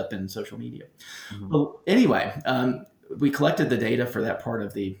wrapped up in social media. Mm-hmm. Well, anyway, we collected the data for that part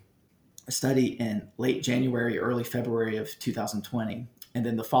of the study in late January, early February of 2020. And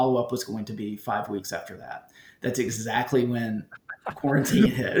then the follow-up was going to be 5 weeks after that. That's exactly when quarantine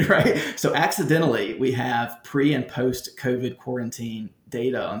hit, right? So accidentally, we have pre and post COVID quarantine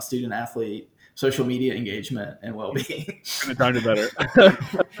data on student athlete social media engagement and well-being. Couldn't have timed it better.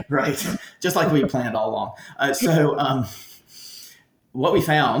 Right. Just like we planned all along. So what we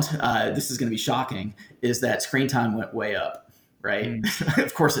found, this is going to be shocking, is that screen time went way up. Right.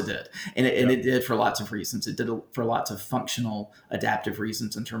 Of course it did. And it did for lots of reasons. It did for lots of functional adaptive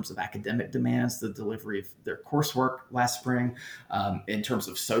reasons in terms of academic demands, the delivery of their coursework last spring, in terms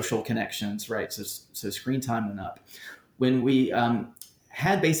of social connections. Right. So screen time went up. When we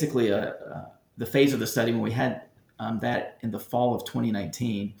had basically the phase of the study when we had that in the fall of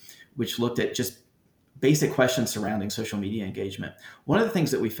 2019, which looked at just basic questions surrounding social media engagement. One of the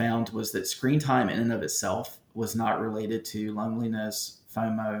things that we found was that screen time in and of itself was not related to loneliness,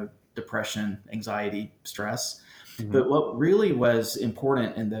 FOMO, depression, anxiety, stress. Mm-hmm. But what really was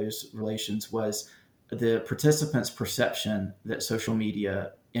important in those relations was the participants' perception that social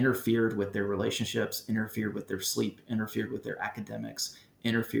media interfered with their relationships, interfered with their sleep, interfered with their academics,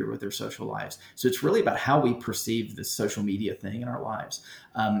 interfered with their social lives. So it's really about how we perceive this social media thing in our lives.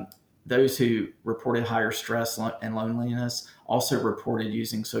 Those who reported higher stress and loneliness also reported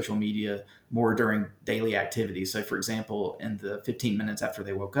using social media more during daily activities. So, for example, in the 15 minutes after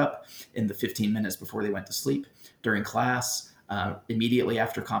they woke up, in the 15 minutes before they went to sleep, during class, immediately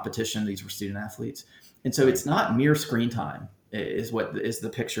after competition, these were student athletes. And so it's not mere screen time is what is the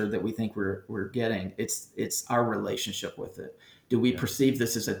picture that we think we're getting. It's our relationship with it. Do we perceive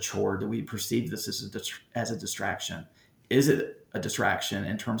this as a chore? Do we perceive this as a distraction? Is it a distraction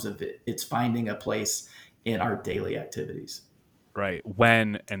in terms of it's finding a place in our daily activities? Right.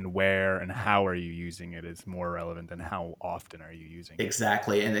 When and where and how are you using it is more relevant than how often are you using it.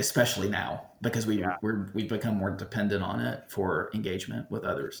 Exactly. And especially now, because we've become more dependent on it for engagement with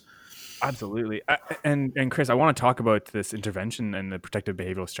others. Absolutely. And Chris, I want to talk about this intervention and the protective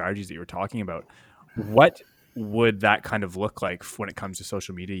behavioral strategies that you were talking about. What would that kind of look like when it comes to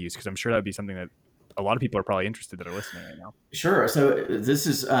social media use? Because I'm sure that would be something that a lot of people are probably interested that are listening right now. Sure. So this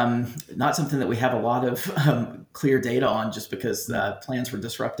is not something that we have a lot of clear data on just because plans were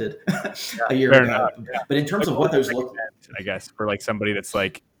disrupted a year ago. Yeah. But in terms of what those look like, I guess, for like somebody that's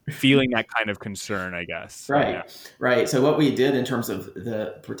like feeling that kind of concern, I guess. Right. Yeah. Right. So what we did in terms of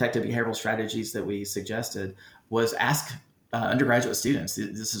the protective behavioral strategies that we suggested was ask undergraduate students,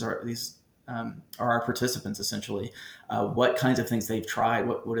 these are our participants essentially, what kinds of things they've tried,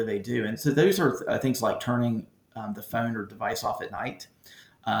 what do they do? And so those are things like turning the phone or device off at night.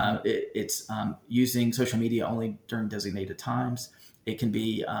 It's using social media only during designated times. It can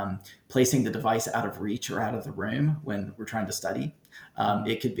be placing the device out of reach or out of the room when we're trying to study.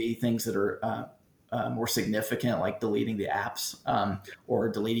 It could be things that are more significant, like deleting the apps or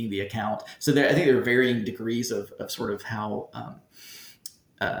deleting the account. So I think there are varying degrees of sort of how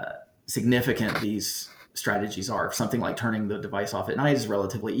significant these strategies are. Something like turning the device off at night is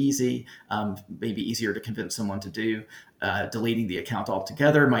relatively easy, maybe easier to convince someone to do. Deleting the account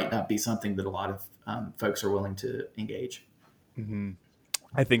altogether might not be something that a lot of folks are willing to engage. Mm-hmm.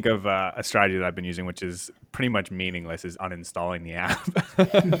 I think of a strategy that I've been using, which is pretty much meaningless, is uninstalling the app.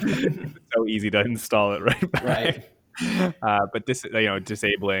 It's so easy to install it right back. Right. But this,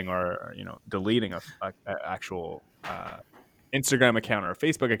 disabling or deleting a actual Instagram account or a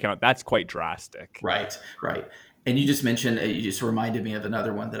Facebook account, that's quite drastic. Right. And you just mentioned, you just reminded me of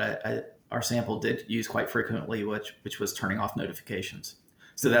another one that our sample did use quite frequently, which was turning off notifications.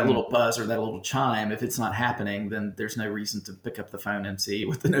 So that little buzz or that little chime, if it's not happening, then there's no reason to pick up the phone and see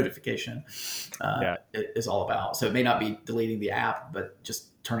what the notification is all about. So it may not be deleting the app, but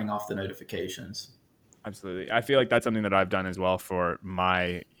just turning off the notifications. Absolutely. I feel like that's something that I've done as well for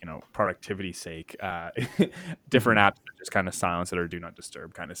my, productivity sake. Different apps that just kind of silence it or do not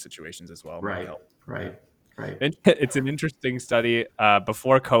disturb kind of situations as well. Right. It's an interesting study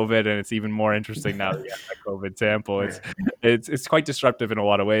before COVID, and it's even more interesting now that we have that COVID sample. Right. It's quite disruptive in a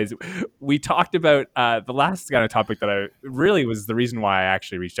lot of ways. We talked about the last kind of topic that I really was the reason why I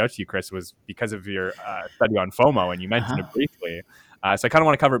actually reached out to you, Chris, was because of your study on FOMO, and you mentioned it briefly. So I kind of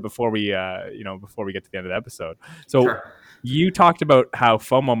want to cover it before we get to the end of the episode. So Sure. You talked about how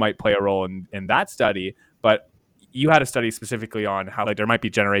FOMO might play a role in that study, but you had a study specifically on how there might be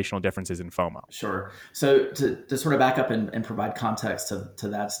generational differences in FOMO. Sure. So to sort of back up and provide context to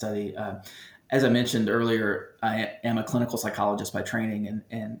that study, as I mentioned earlier, I am a clinical psychologist by training,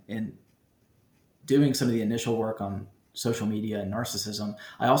 and in doing some of the initial work on social media and narcissism,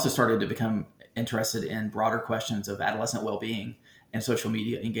 I also started to become interested in broader questions of adolescent well-being and social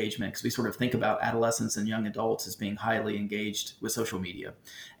media engagement, because we sort of think about adolescents and young adults as being highly engaged with social media.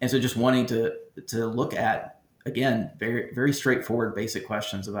 And so just wanting to look at, again, very, very straightforward, basic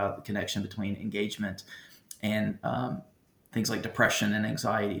questions about the connection between engagement and things like depression and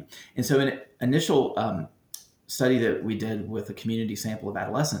anxiety. And so in an initial study that we did with a community sample of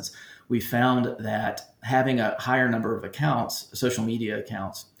adolescents, we found that having a higher number of accounts, social media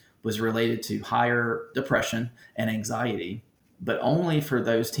accounts, was related to higher depression and anxiety, but only for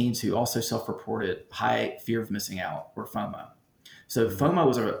those teens who also self-reported high fear of missing out, or FOMO. So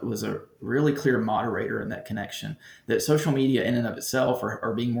FOMO was a really clear moderator in that connection, that social media in and of itself,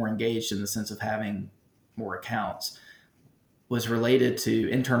 or being more engaged in the sense of having more accounts, was related to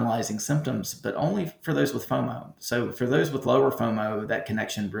internalizing symptoms, but only for those with FOMO. So for those with lower FOMO, that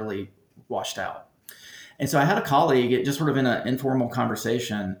connection really washed out. And so I had a colleague, just sort of in an informal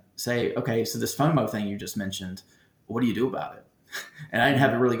conversation, say, okay, so this FOMO thing you just mentioned, what do you do about it? And I didn't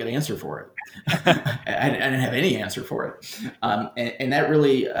have a really good answer for it. I didn't have any answer for it. And that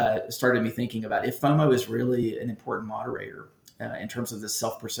really started me thinking about if FOMO is really an important moderator in terms of the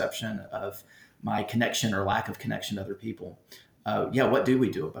self-perception of my connection or lack of connection to other people. What do we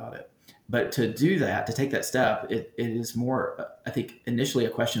do about it? But to do that, to take that step, it is more, I think, initially a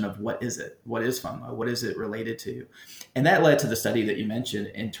question of what is it? What is FOMO? What is it related to? And that led to the study that you mentioned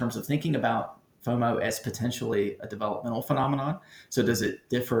in terms of thinking about FOMO as potentially a developmental phenomenon. So does it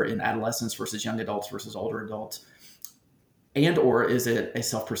differ in adolescents versus young adults versus older adults? And or is it a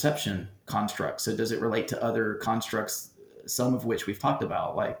self-perception construct? So does it relate to other constructs, some of which we've talked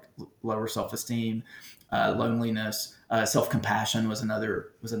about, like lower self-esteem, loneliness, self-compassion was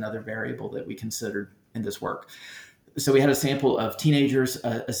another variable that we considered in this work. So we had a sample of teenagers,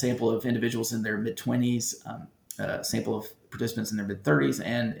 a sample of individuals in their mid-20s, a sample of participants in their mid-30s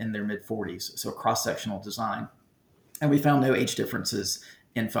and in their mid-40s, so a cross-sectional design. And we found no age differences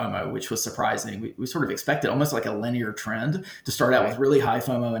in FOMO, which was surprising. We sort of expected almost like a linear trend to start out with really high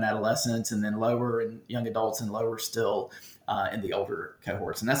FOMO in adolescents and then lower in young adults and lower still in the older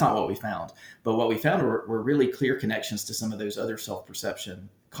cohorts. And that's not what we found. But what we found were really clear connections to some of those other self-perception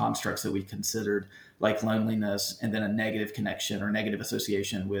constructs that we considered, like loneliness, and then a negative connection or negative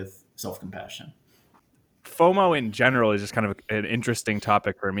association with self-compassion. FOMO in general is just kind of an interesting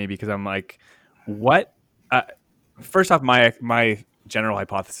topic for me, because I'm like, first off, my general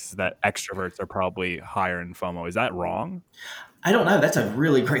hypothesis is that extroverts are probably higher in FOMO. Is that wrong? I don't know. That's a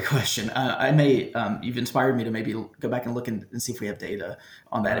really great question. You've inspired me to maybe go back and look and see if we have data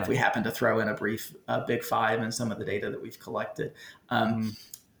on that, if we happen to throw in a brief Big Five and some of the data that we've collected.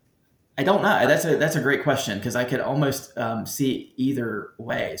 I don't know. That's a great question, because I could almost see either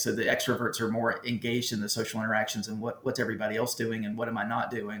way. So the extroverts are more engaged in the social interactions and what's everybody else doing and what am I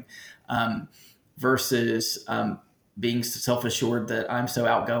not doing, versus being self-assured that I'm so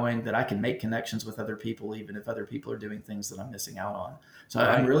outgoing that I can make connections with other people, even if other people are doing things that I'm missing out on. So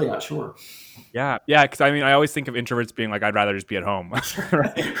I'm really not sure. Yeah. Because I always think of introverts being like, I'd rather just be at home. Right.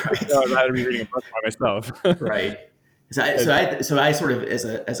 So I'd rather be reading a book by myself. Right. So I sort of, as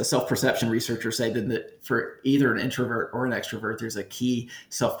a self-perception researcher, say that for either an introvert or an extrovert, there's a key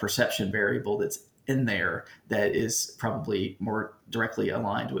self-perception variable that's in there that is probably more directly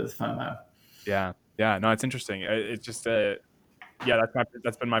aligned with FOMO. Yeah. No, it's interesting. It's just, that's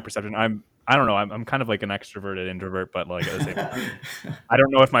been my perception. I don't know. I'm kind of like an extroverted introvert, but like at the same time, I don't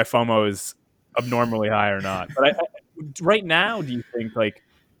know if my FOMO is abnormally high or not. But right now, do you think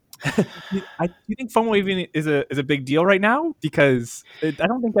do you think FOMO even is a big deal right now? Because I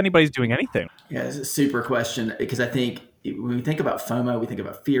don't think anybody's doing anything. Yeah, it's a super question, because I think when we think about FOMO, we think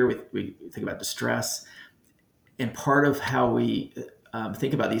about fear, we think about distress. And part of how we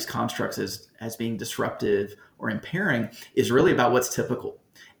think about these constructs as being disruptive or impairing is really about what's typical.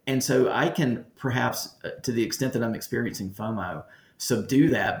 And so I can perhaps, to the extent that I'm experiencing FOMO, subdue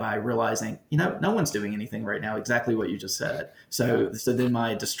that by realizing, no one's doing anything right now, exactly what you just said. So then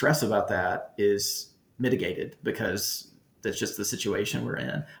my distress about that is mitigated because that's just the situation we're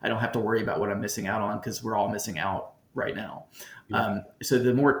in. I don't have to worry about what I'm missing out on because we're all missing out right now. Yeah. So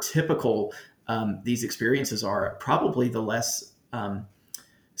the more typical these experiences are, probably the less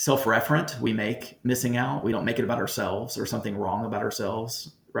self-referent we make missing out. We don't make it about ourselves or something wrong about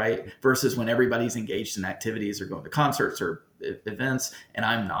ourselves, right? Versus when everybody's engaged in activities or going to concerts or events and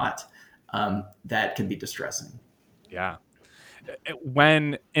I'm not, that can be distressing. Yeah.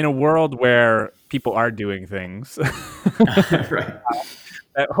 When in a world where people are doing things, right,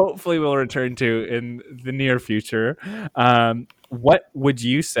 that hopefully we'll return to in the near future, what would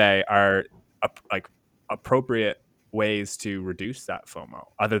you say are appropriate ways to reduce that FOMO,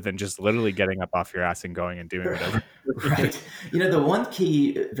 other than just literally getting up off your ass and going and doing whatever? Right. The one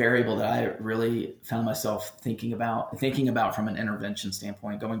key variable that I really found myself thinking about from an intervention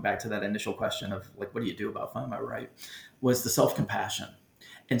standpoint, going back to that initial question of what do you do about FOMO, right, was the self-compassion.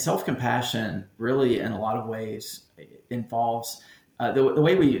 And self-compassion really, in a lot of ways, involves the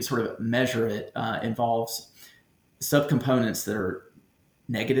way we sort of measure it involves subcomponents that are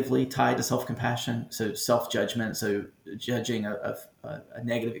negatively tied to self-compassion. So self-judgment, so judging a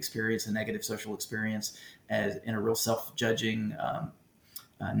negative experience, a negative social experience as in a real self-judging,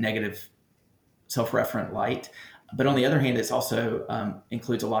 negative self-referent light. But on the other hand, it's also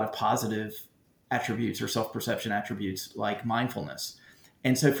includes a lot of positive attributes or self-perception attributes like mindfulness.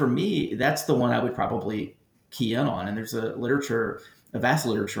 And so for me, that's the one I would probably key in on. And there's a vast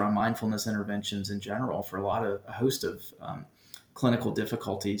literature on mindfulness interventions in general for a host of clinical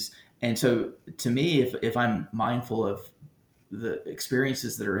difficulties. And so to me, if I'm mindful of the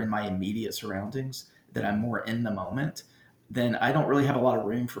experiences that are in my immediate surroundings, that I'm more in the moment, then I don't really have a lot of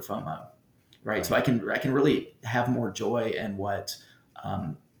room for FOMO, right? So I can really have more joy in what's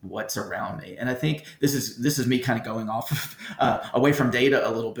around me. And I think this is me kind of going off away from data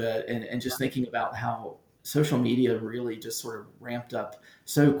a little bit and just thinking about how social media really just sort of ramped up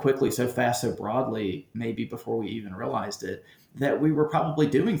so quickly, so fast, so broadly, maybe before we even realized it, that we were probably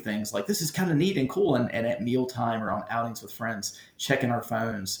doing things like this is kind of neat and cool. And at mealtime or on outings with friends, checking our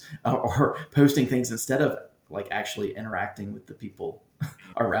phones or posting things instead of actually interacting with the people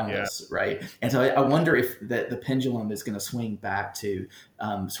around us. Right. And so I wonder if the pendulum is going to swing back to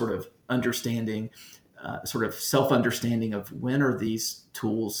sort of understanding, sort of self-understanding of when are these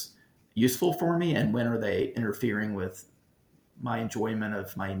tools useful for me and when are they interfering with my enjoyment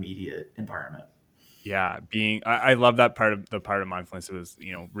of my immediate environment. Yeah, I love that part of mindfulness was,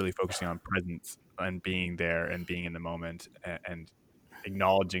 really focusing on presence and being there and being in the moment and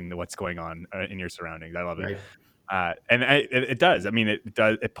acknowledging what's going on in your surroundings. I love it. Right. And it does. I mean, it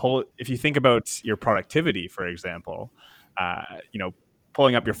does. If you think about your productivity, for example,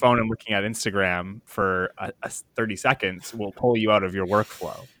 pulling up your phone and looking at Instagram for 30 seconds will pull you out of your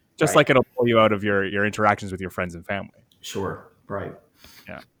workflow, just like it'll pull you out of your interactions with your friends and family. Sure. Right.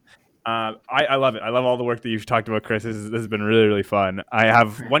 Yeah. I love it. I love all the work that you've talked about, Chris. This has been really, really fun. I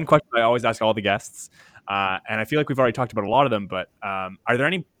have one question I always ask all the guests, and I feel like we've already talked about a lot of them, but are there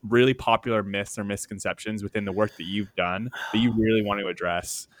any really popular myths or misconceptions within the work that you've done that you really want to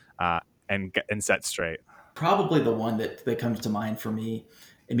address and set straight? Probably the one that comes to mind for me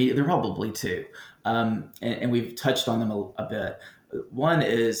immediately. There are probably two, and we've touched on them a bit. One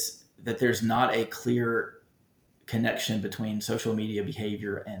is that there's not a clear connection between social media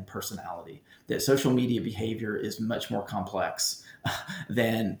behavior and personality, that social media behavior is much more complex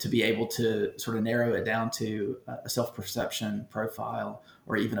than to be able to sort of narrow it down to a self-perception profile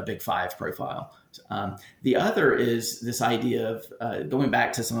or even a Big Five profile. The other is this idea of going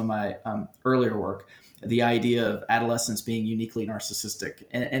back to some of my earlier work, the idea of adolescents being uniquely narcissistic.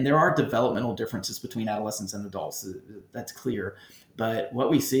 And there are developmental differences between adolescents and adults. That's clear. But what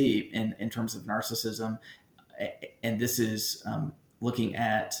we see in terms of narcissism, and this is looking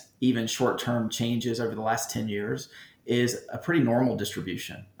at even short-term changes over the last 10 years, is a pretty normal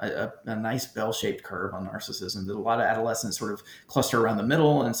distribution, a nice bell-shaped curve on narcissism that a lot of adolescents sort of cluster around the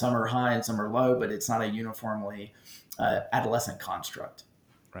middle, and some are high and some are low, but it's not a uniformly adolescent construct.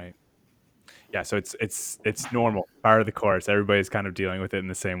 Right. Yeah, so it's normal, part of the course. Everybody's kind of dealing with it in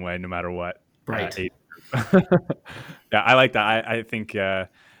the same way, no matter what. Right. Age. Yeah, I like that. I think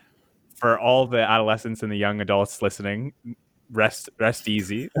for all the adolescents and the young adults listening, rest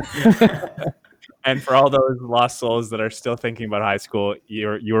easy. And for all those lost souls that are still thinking about high school,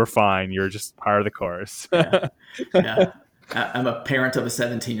 you're fine. You're just part of the course. Yeah. I'm a parent of a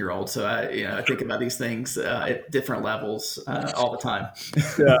 17-year-old, so I think about these things at different levels all the time.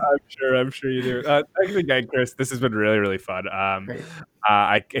 Yeah, I'm sure you do. Thanks again, Chris. This has been really, really fun.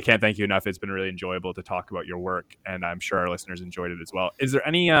 I can't thank you enough. It's been really enjoyable to talk about your work, and I'm sure our listeners enjoyed it as well. Is there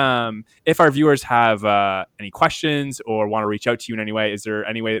any, if our viewers have any questions or want to reach out to you in any way, is there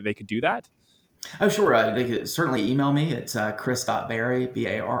any way that they could do that? Oh, sure. They could certainly email me. It's chris.barry,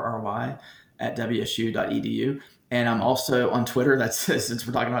 Barry, at wsu.edu. And I'm also on Twitter. That's since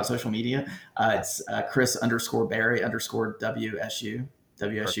we're talking about social media. It's Chris_Barry_WSU.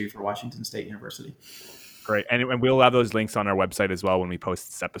 WSU for Washington State University. Great. And we'll have those links on our website as well when we post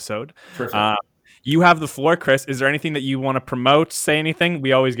this episode. Perfect. You have the floor, Chris. Is there anything that you want to promote? Say anything?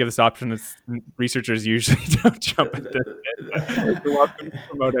 We always give this option. Researchers usually don't jump at this. You're welcome to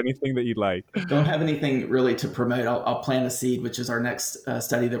promote anything that you'd like. Don't have anything really to promote. I'll plant a seed, which is our next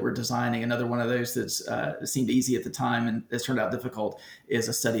study that we're designing. Another one of those that's seemed easy at the time and has turned out difficult is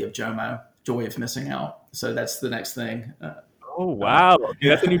a study of JOMO, joy of missing out. So that's the next thing. Oh, wow. Okay,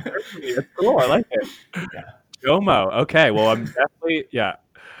 that's a new term for me. That's cool. I like it. Yeah. JOMO. Okay. Well, I'm definitely,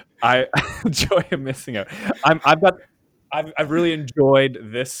 I enjoy missing out. I've really enjoyed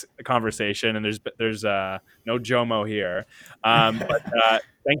this conversation, and there's no JOMO here. But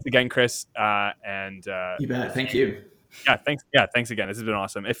thanks again, Chris. You bet. Thank you. Yeah. Thanks again. This has been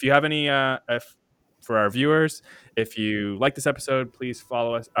awesome. If you have any, for our viewers, if you like this episode, please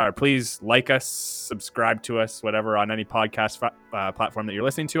follow us, or please like us, subscribe to us, whatever, on any podcast platform that you're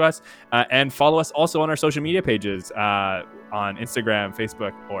listening to us, and follow us also on our social media pages on Instagram,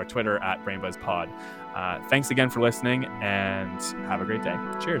 Facebook, or Twitter at BrainBuzzPod. Thanks again for listening, and have a great day.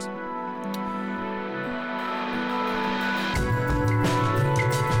 Cheers.